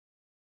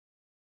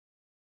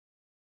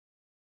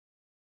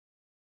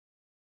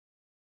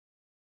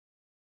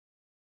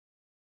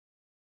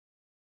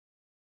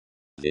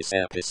This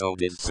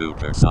episode is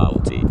super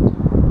salty.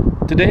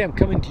 Today I'm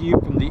coming to you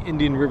from the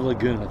Indian River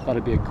Lagoon. I thought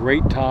it'd be a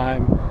great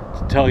time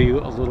to tell you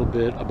a little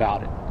bit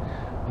about it.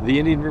 The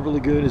Indian River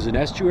Lagoon is an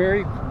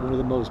estuary, one of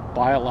the most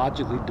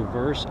biologically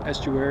diverse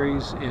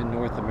estuaries in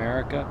North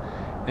America.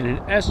 And an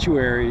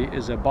estuary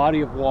is a body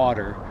of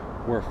water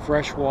where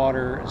fresh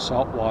water and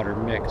salt water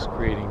mix,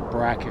 creating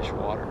brackish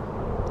water.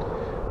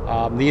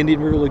 The Indian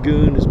River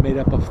Lagoon is made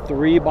up of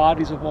 3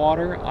 bodies of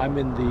water. I'm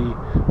in the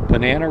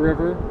Banana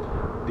River.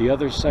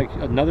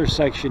 Another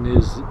section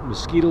is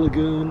Mosquito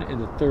Lagoon,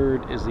 and the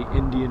third is the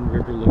Indian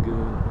River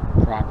Lagoon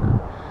proper.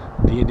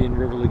 The Indian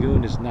River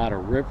Lagoon is not a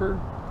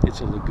river, it's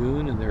a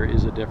lagoon, and there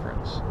is a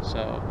difference.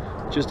 So,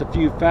 just a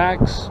few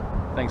facts.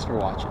 Thanks for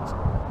watching.